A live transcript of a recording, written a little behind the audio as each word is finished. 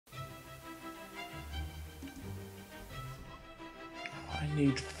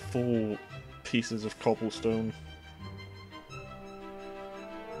need 4 pieces of cobblestone.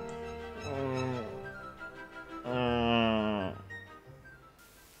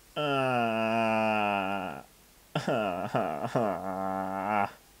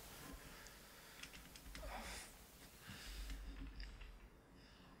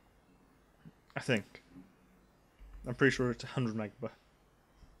 I think. I'm pretty sure it's 100 megabuckets.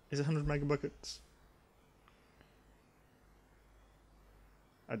 Is it 100 megabuckets?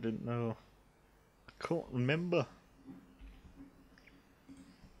 I didn't know. I can't remember.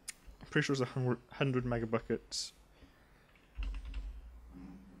 I'm pretty sure it's 100 megabuckets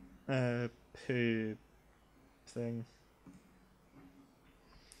per thing.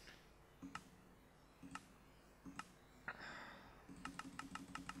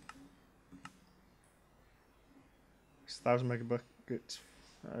 It's 1,000 megabuckets.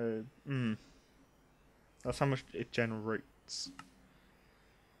 That's how much it generates.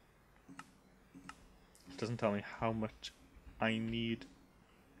 It doesn't tell me how much I need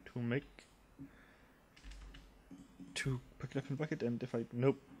to make to pick it up in a bucket, and if I...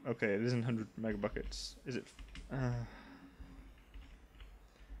 Nope. Okay, it isn't 100 megabuckets. Is it...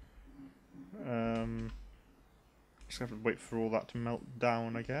 just have to wait for all that to melt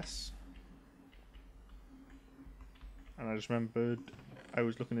down, I guess. And I just remembered I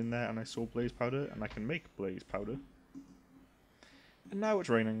was looking in there and I saw blaze powder, and I can make blaze powder. And now it's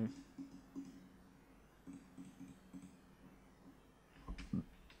raining.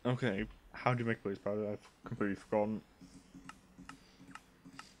 Okay, how do you make blaze powder? I've completely forgotten.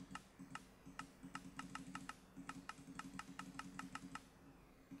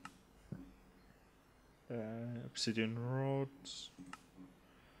 Obsidian rods.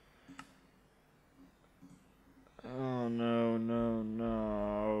 Oh no, no,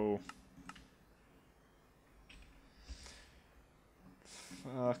 no.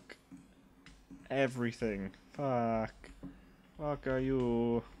 Fuck. Everything. Fuck. Fuck are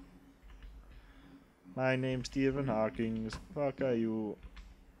you? My name's Stephen Hawkins. Fuck are you?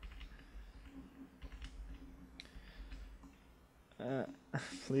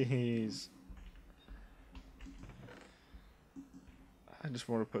 Please. I just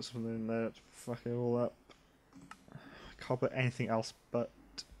want to put something in there to fuck it all up. I can't put anything else but...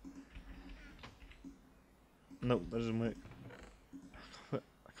 Nope, that doesn't work. I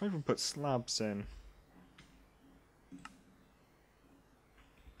can't even put slabs in.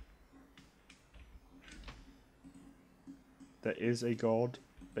 There is a god,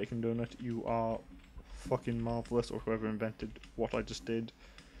 Bacon Donut. You are fucking marvellous, or whoever invented what I just did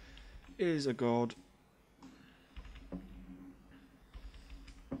is a god.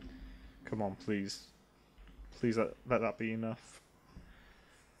 Come on, please. Please let that be enough.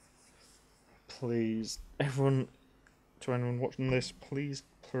 Please. Everyone, to anyone watching this, please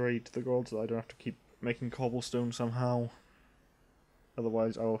pray to the gods that I don't have to keep making cobblestone somehow.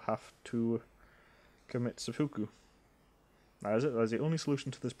 Otherwise I will have to commit seppuku. That is it. That is the only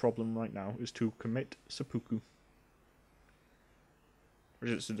solution to this problem right now, is to commit seppuku. Or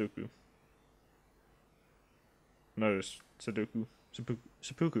is it Sudoku? No, it's Sudoku.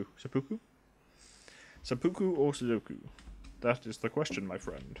 Seppuku. Seppuku? Seppuku or Sudoku? That is the question, my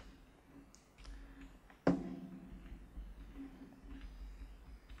friend.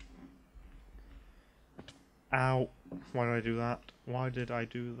 Ow. Why did I do that? Why did I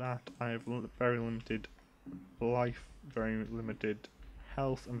do that? I have very limited life, very limited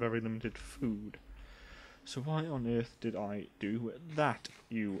health, and very limited food. So why on earth did I do that,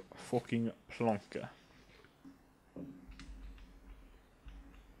 you fucking plonker?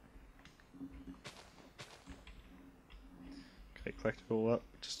 Okay, collect it all up,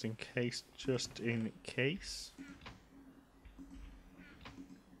 just in case, just in case.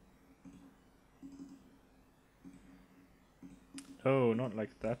 Oh, not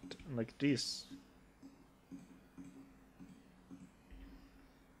like that, like this.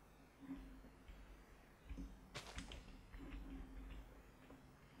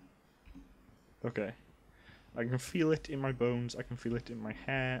 Okay. I can feel it in my bones, I can feel it in my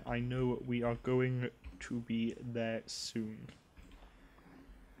hair, I know we are going to be there soon.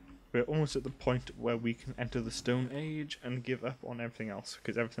 We're almost at the point where we can enter the Stone Age and give up on everything else,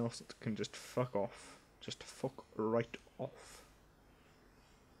 because everything else can just fuck off. Just fuck right off.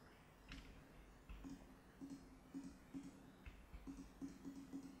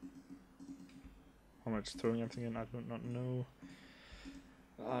 How am I just throwing everything in? I do not know.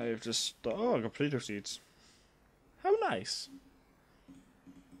 I've just... Oh, I got potato seeds. How nice.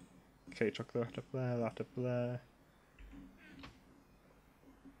 Okay, chuck that up there, that up there.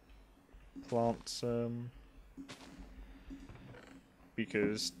 Plant some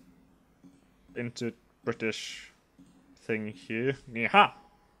because into British thing here. Yeehaw!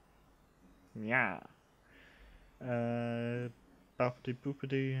 Yeah. Boppity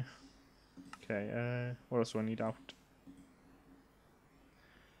boopity. Okay, what else do I need out?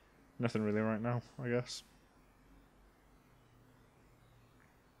 Nothing really right now, I guess.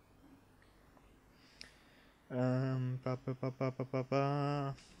 Ba ba ba ba ba ba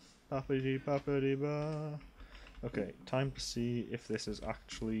ba. Boppity boppity ba. Okay, time to see if this has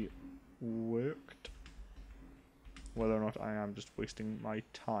actually worked. Whether or not I am just wasting my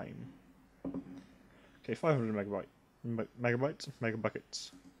time. Okay, 500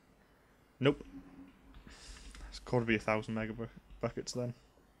 megabuckets. Nope. It's got to be 1,000 megabuckets then.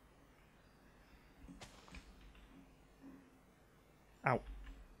 Ow.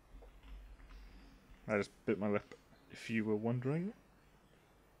 I just bit my lip, if you were wondering.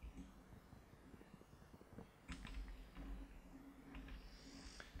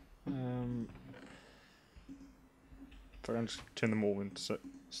 If I can just turn them all into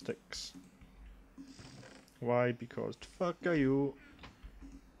sticks. Why? Because fuck are you?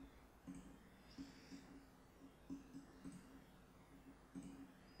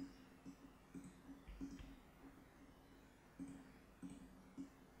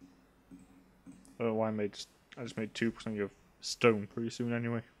 Oh, I just made 2% of stone pretty soon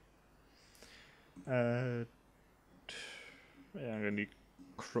anyway. Yeah, I'm gonna need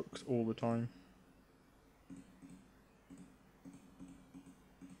crooks all the time.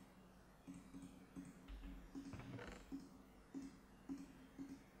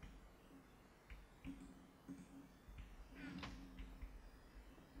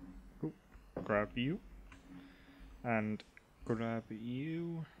 Ooh, grab you. And grab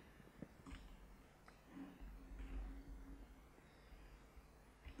you.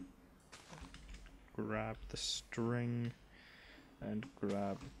 Grab the string. And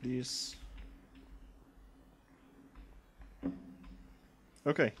grab this.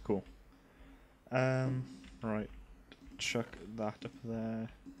 Okay, cool. Right. Chuck that up there.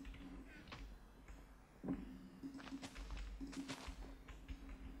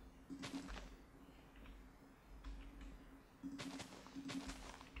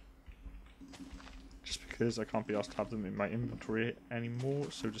 Just because I can't be asked to have them in my inventory anymore,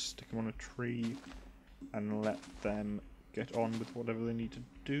 so just stick them on a tree and let them get on with whatever they need to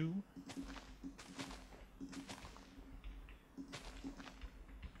do.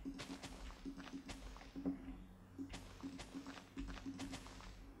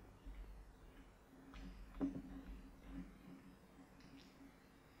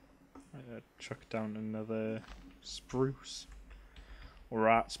 Chuck down another spruce.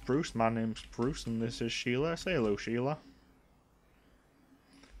 Alright, Spruce, my name's Spruce and this is Sheila. Say hello, Sheila.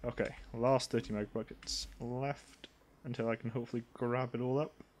 Okay, last 30 megabuckets left until I can hopefully grab it all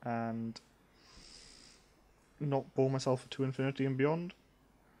up and not bore myself to infinity and beyond.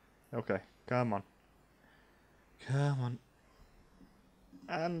 Okay, come on. Come on.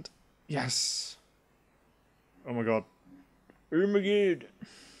 And yes! Oh my god. Oh my god!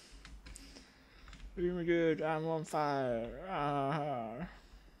 Oh my god, I'm on fire. Ah.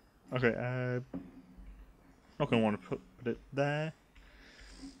 Okay, not going to want to put it there.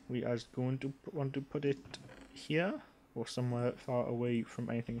 We are going to want to put it here or somewhere far away from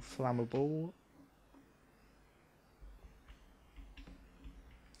anything flammable.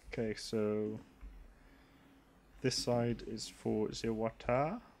 Okay, so this side is for the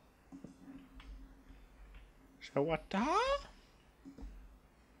water. The water?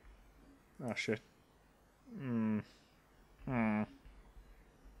 Ah, shit.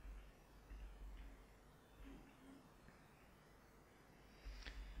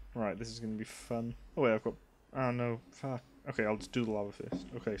 Right, this is going to be fun. Oh wait, I've got... Oh no, fuck. Okay, I'll just do the lava first.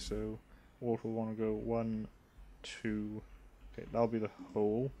 Okay, so water will want to go 1, 2... Okay, that'll be the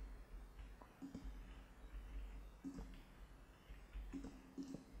hole.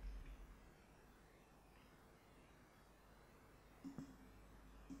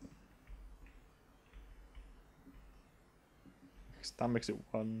 That makes it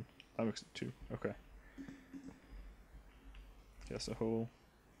 1, that makes it 2, okay. Yes, a hole.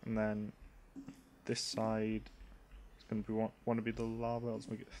 And then this side is going to be want to be the lava. Let's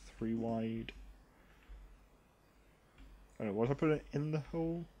make it 3 wide. I don't know, what if I put it in the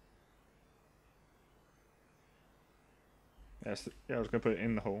hole? Yes, yeah, I was going to put it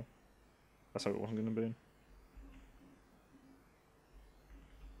in the hole. That's how it wasn't going to be.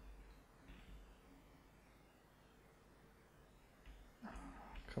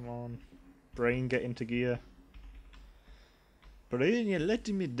 Come on. Brain, get into gear. Brain, you're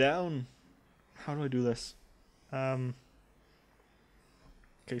letting me down. How do I do this?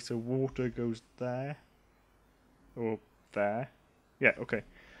 Okay, so water goes there. Or there. Yeah, okay.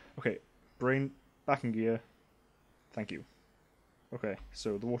 Okay, brain back in gear. Thank you. Okay,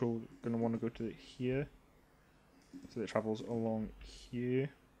 so the water will going to want to go to here. So it travels along here.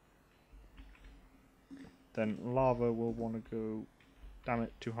 Then lava will want to go... Damn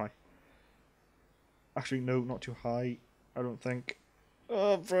it, too high. Actually, no, not too high. I don't think.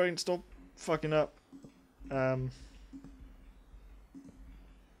 Oh, brain, stop fucking up.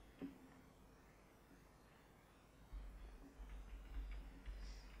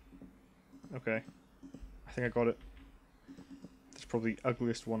 Okay. I think I got it. It's probably the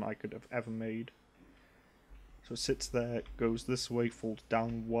ugliest one I could have ever made. So it sits there, goes this way, falls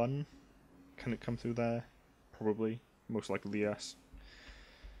down 1. Can it come through there? Probably. Most likely yes.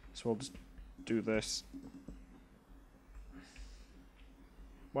 So I'll just do this.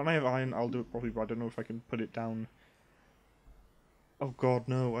 When I have iron, I'll do it properly, but I don't know if I can put it down. Oh god,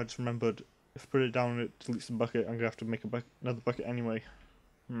 no, I just remembered. If I put it down and it deletes the bucket, I'm going to have to make another bucket anyway.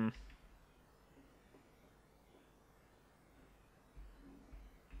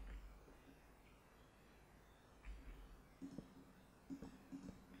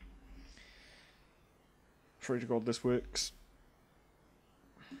 Pray to God this works.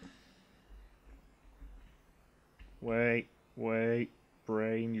 Wait,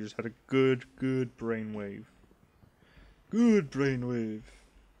 brain, you just had a good brainwave. Good brainwave.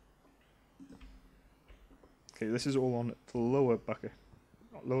 Okay, this is all on the lower bucket.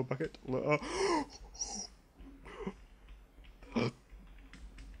 Lower bucket?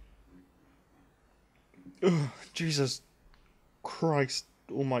 Ugh, Jesus Christ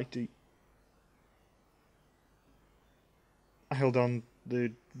almighty. I held on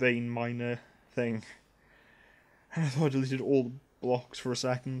the vein miner thing. And I thought I deleted all the blocks for a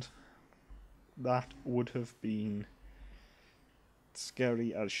second. That would have been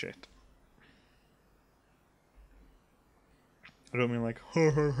scary as shit. I don't mean like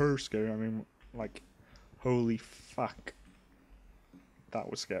scary, I mean like holy fuck. That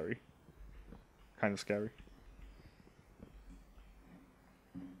was scary. Kind of scary.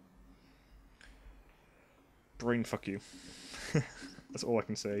 Brain fuck you. That's all I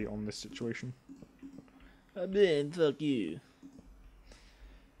can say on this situation. Brain fuck you.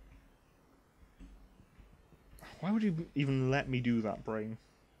 Why would you even let me do that, brain?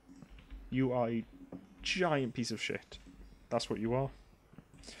 You are a giant piece of shit. That's what you are.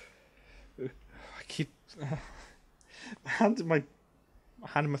 I keep hand in my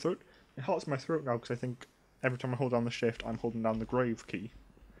throat. It hurts my throat now because I think every time I hold down the shift, I'm holding down the grave key,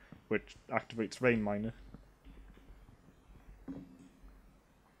 which activates vein miner.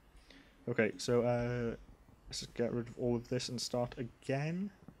 Okay, so let's just get rid of all of this and start again.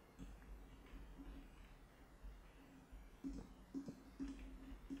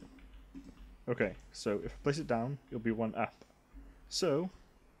 Okay, so if I place it down, it'll be 1 up. So,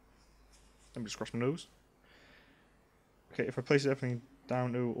 let me just cross my nose. Okay, if I place everything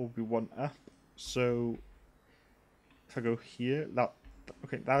down, it will be 1 up. So, if I go here,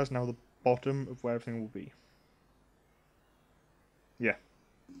 okay, that is now the bottom of where everything will be. Yeah.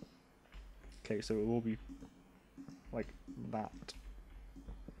 Okay, so it will be like that.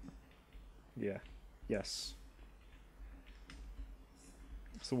 Yeah. Yes.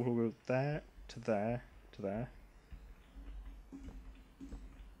 So we'll go there, to there, to there.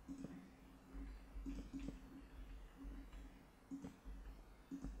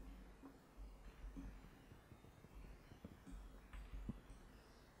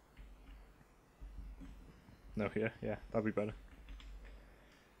 No, here, yeah, that'd be better.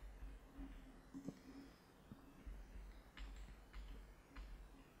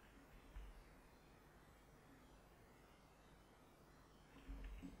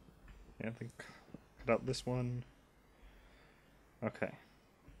 Yeah, I think cut out this one. Okay.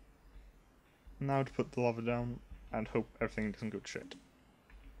 Now to put the lava down and hope everything doesn't go to shit.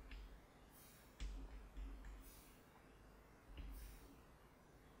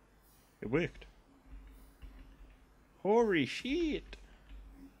 It worked. Holy shit!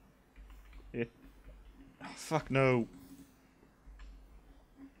 Oh, fuck no.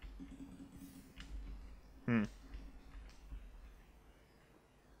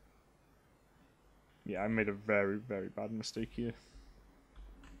 Yeah, I made a very bad mistake here.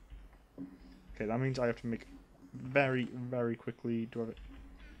 Okay, that means I have to make very quickly. Do I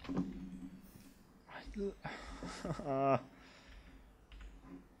have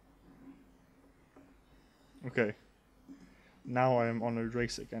it? Okay. Now I am on a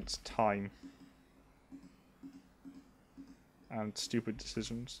race against time. And stupid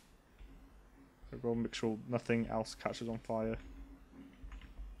decisions. So go make sure nothing else catches on fire.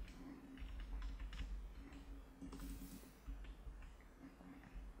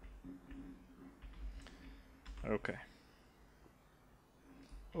 Okay.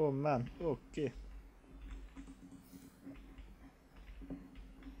 Oh man, okay.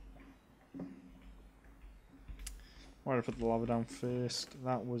 Why did I put the lava down first?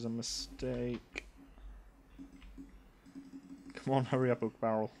 That was a mistake. Come on, hurry up, oak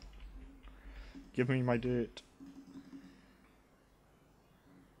barrel. Give me my dirt.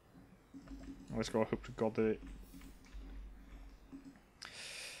 Let's go, I hope to God that it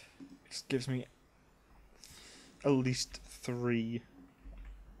just gives me at least 3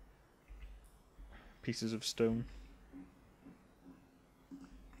 pieces of stone.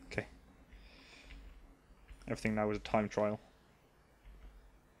 Okay. Everything now is a time trial.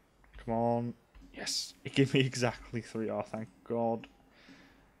 Come on. Yes, it gave me exactly 3. Oh, thank God.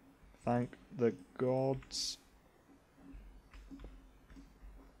 Thank the gods.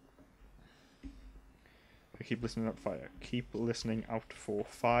 I keep listening out for fire. Keep listening out for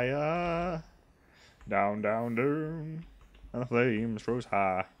fire. Down, down, down. And the flames rose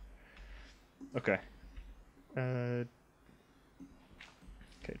high. Okay. Okay,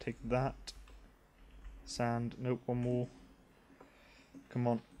 take that. Sand. Nope, one more. Come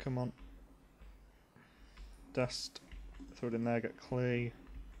on, come on. Dust. Throw it in there, get clay.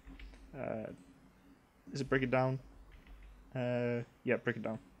 Is it break it down? Yeah, break it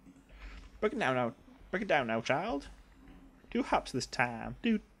down. Break it down now. Break it down now, child. 2 hops this time.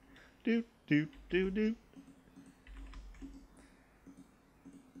 Doot, doot, doot, doot, doot.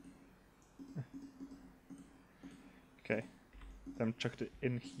 Okay. Then chucked it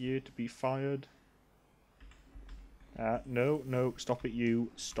in here to be fired. No, no, stop it,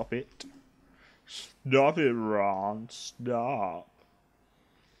 you. Stop it. Stop it, Ron. Stop.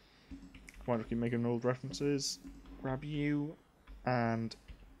 Why do I keep making old references? Grab you and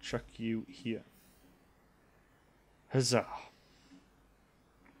chuck you here. Huzzah.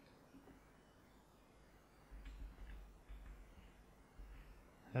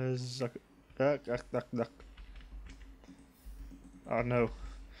 Huzzah. Duck, duck, duck, duck. Oh no.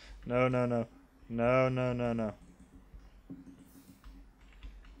 No, no, no. No, no, no, no.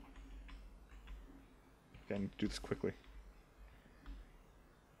 Okay, I need to do this quickly.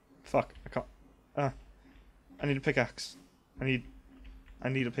 Fuck, I can't. I need a pickaxe. I need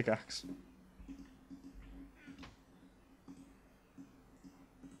a pickaxe.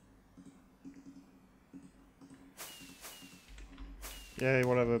 Yay,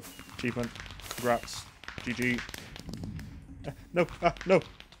 whatever. Achievement. Congrats. GG. No, no.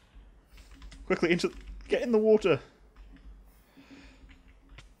 Quickly into. Get in the water.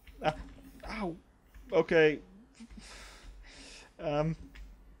 Ow. Okay.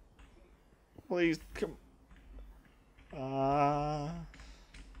 Please come.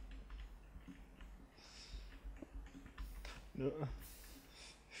 No.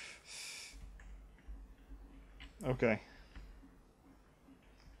 Okay.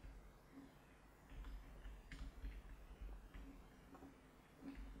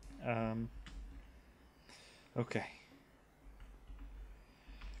 Okay.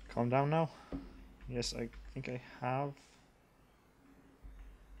 Calm down now. Yes, I think I have.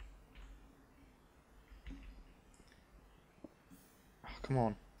 Oh, come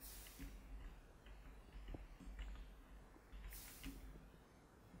on.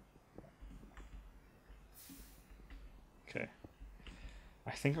 Okay.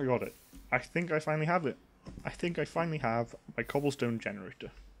 I think I got it. I think I finally have it. I think I finally have my cobblestone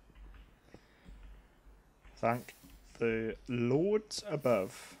generator. Thank the lords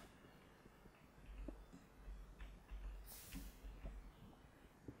above.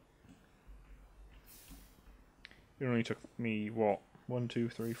 It only took me, what, 1, 2,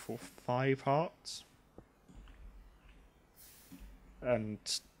 3, 4, 5 hearts? And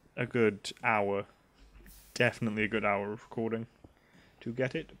a good hour, definitely a good hour of recording to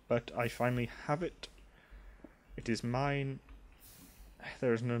get it, but I finally have it. It is mine.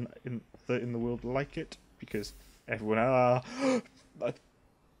 There is none in the world like it, because everyone...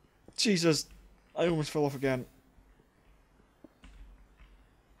 Jesus, I almost fell off again.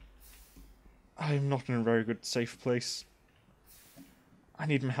 I am not in a very good safe place. I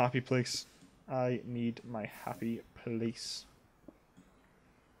need my happy place. I need my happy place.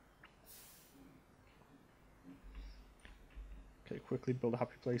 Okay, quickly build a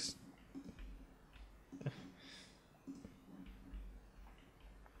happy place.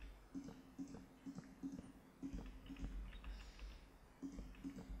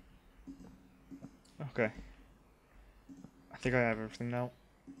 Okay. I think I have everything now.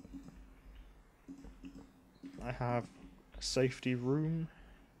 I have a safety room.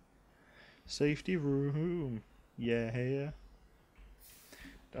 Safety room. Yeah.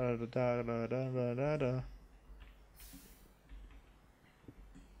 Da da da da da da da.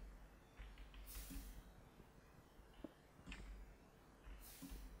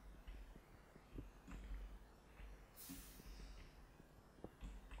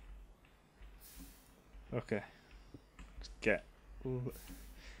 Okay. Let's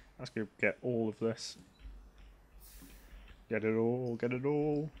go get all of this. Get it all, get it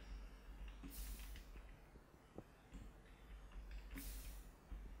all.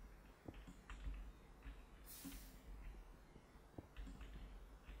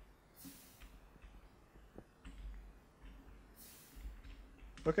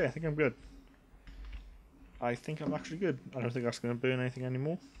 Okay, I think I'm good. I think I'm actually good. I don't think that's going to burn anything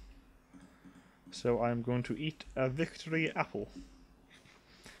anymore. So I'm going to eat a victory apple.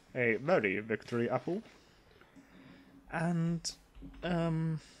 A very victory apple. And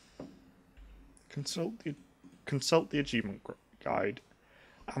consult the achievement guide.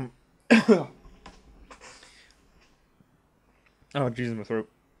 Oh, Jesus, my throat.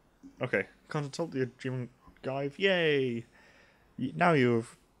 Okay, consult the achievement guide. Yay! Now you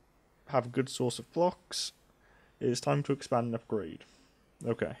have a good source of blocks. It is time to expand and upgrade.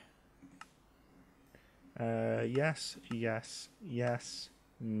 Okay. Yes, yes, yes,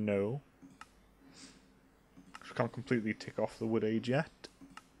 no. I can't completely tick off the wood age yet.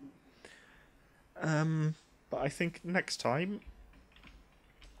 But I think next time,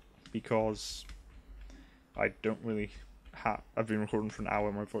 because I don't really I've been recording for an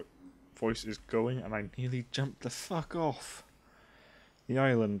hour, my voice is going, and I nearly jumped the fuck off the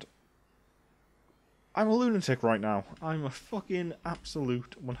island. I'm a lunatic right now. I'm a fucking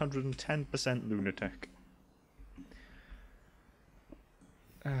absolute 110% lunatic.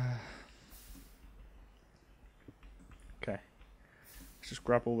 Okay. Let's just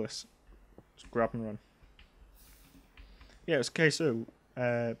grab all this. Just grab and run. Yeah, it's okay, so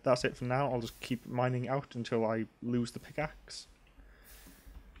that's it for now. I'll just keep mining out until I lose the pickaxe.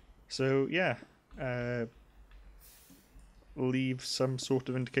 So, yeah. Leave some sort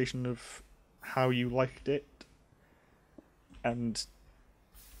of indication of how you liked it. And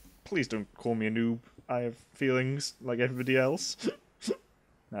please don't call me a noob. I have feelings like everybody else.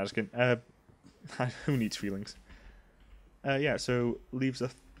 Nah, just kidding. Who needs feelings? Yeah, so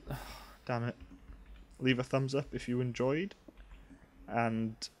damn it. Leave a thumbs up if you enjoyed.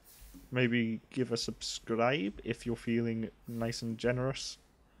 And maybe give a subscribe if you're feeling nice and generous.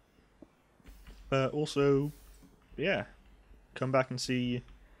 But also, yeah, come back and see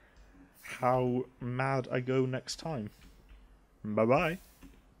how mad I go next time. Bye-bye.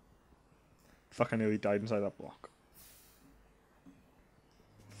 Fuck, I nearly died inside that block.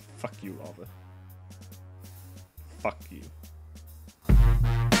 Fuck you, lava. Fuck you.